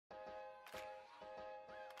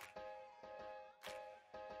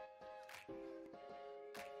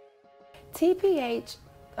TPH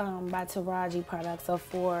by Taraji products are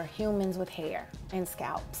for humans with hair and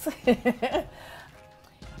scalps.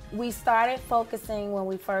 We started focusing when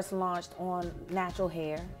we first launched on natural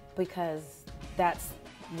hair because that's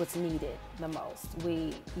what's needed the most.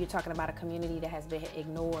 You're talking about a community that has been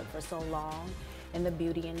ignored for so long in the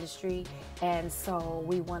beauty industry, and so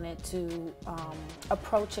we wanted to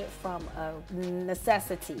approach it from a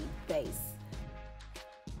necessity base.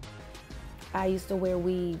 I used to wear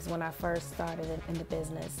weaves when I first started in the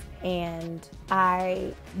business, and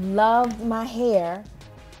I loved my hair,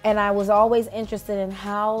 and I was always interested in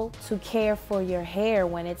how to care for your hair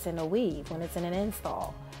when it's in a weave, when it's in an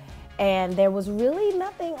install. And there was really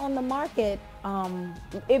nothing on the market.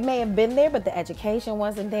 It may have been there, but the education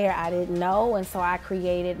wasn't there. I didn't know, and so I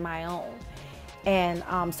created my own.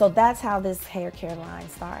 And so that's how this hair care line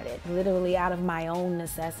started, literally out of my own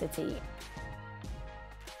necessity.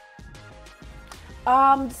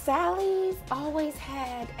 Sally's always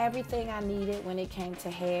had everything I needed when it came to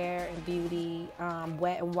hair and beauty.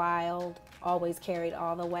 Wet and Wild, always carried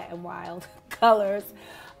all the Wet and Wild colors.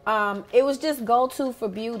 It was just go-to for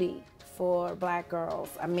beauty for Black girls.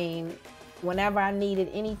 I mean, whenever I needed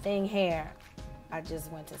anything hair, I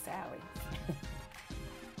just went to Sally's.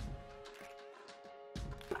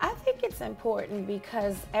 I think it's important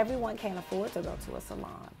because everyone can't afford to go to a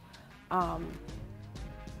salon.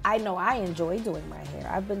 I know I enjoy doing my hair.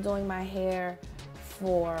 I've been doing my hair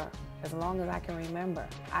for as long as I can remember.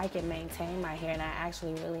 I can maintain my hair and I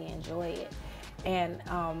actually really enjoy it. And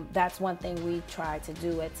that's one thing we try to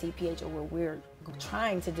do at TPH, or what we're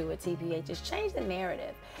trying to do at TPH, is change the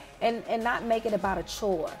narrative and not make it about a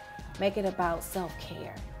chore. Make it about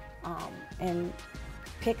self-care. And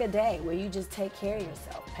pick a day where you just take care of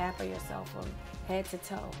yourself, pamper yourself from head to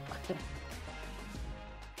toe.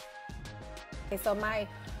 Okay, so my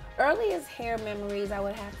earliest hair memories, I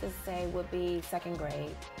would have to say, would be second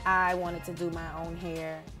grade. I wanted to do my own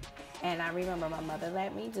hair, and I remember my mother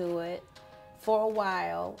let me do it for a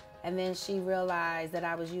while, and then she realized that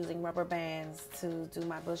I was using rubber bands to do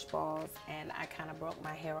my bush balls, and I kind of broke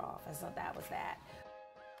my hair off, and so that was that.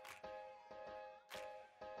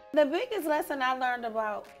 The biggest lesson I learned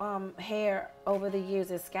about hair over the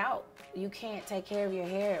years is scalp. You can't take care of your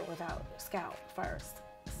hair without scalp first.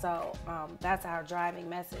 So that's our driving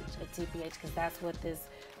message at TPH, because that's what this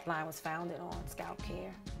line was founded on, scalp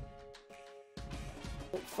care.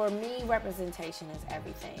 For me, representation is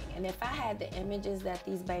everything. And if I had the images that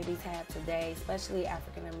these babies have today, especially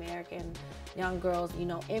African American young girls, you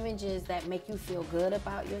know, images that make you feel good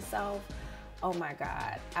about yourself, oh my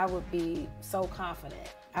God, I would be so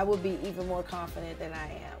confident. I would be even more confident than I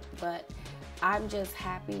am. But I'm just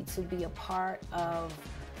happy to be a part of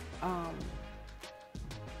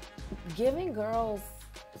giving girls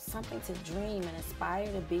something to dream and aspire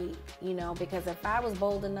to be, you know, because if I was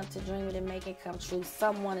bold enough to dream it and make it come true,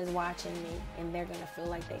 someone is watching me and they're gonna feel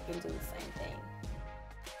like they can do the same thing.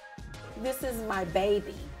 This is my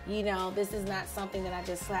baby, you know, this is not something that I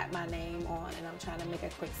just slap my name on and I'm trying to make a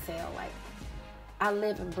quick sale. Like, I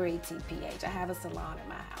live and breathe TPH. I have a salon in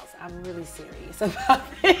my house. I'm really serious about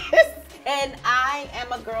this. And I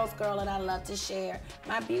am a girl's girl and I love to share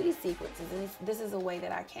my beauty secrets. And this is a way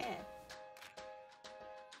that I can.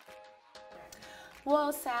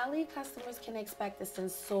 Well, Sally customers can expect a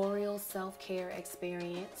sensorial self-care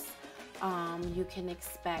experience. You can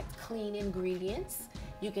expect clean ingredients.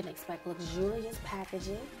 You can expect luxurious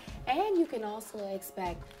packaging. And you can also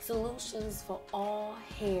expect solutions for all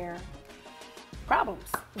hair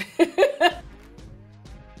problems.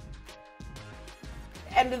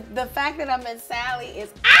 And the fact that I'm in Sally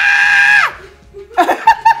is, ah! Are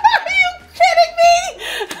you kidding me?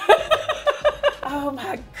 Oh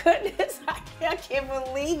my goodness, I can't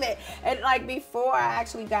believe it. And like before I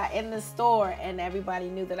actually got in the store and everybody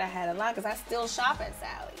knew that I had a line, because I still shop at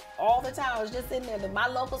Sally all the time. I was just in there. My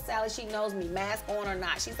local Sally, she knows me, mask on or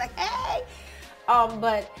not. She's like, hey.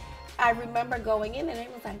 But I remember going in and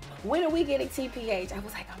it was like, when are we getting TPH? I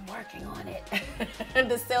was like, I'm working on it. And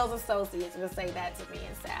the sales associates would say that to me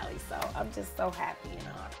and Sally. So I'm just so happy and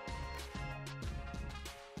honored.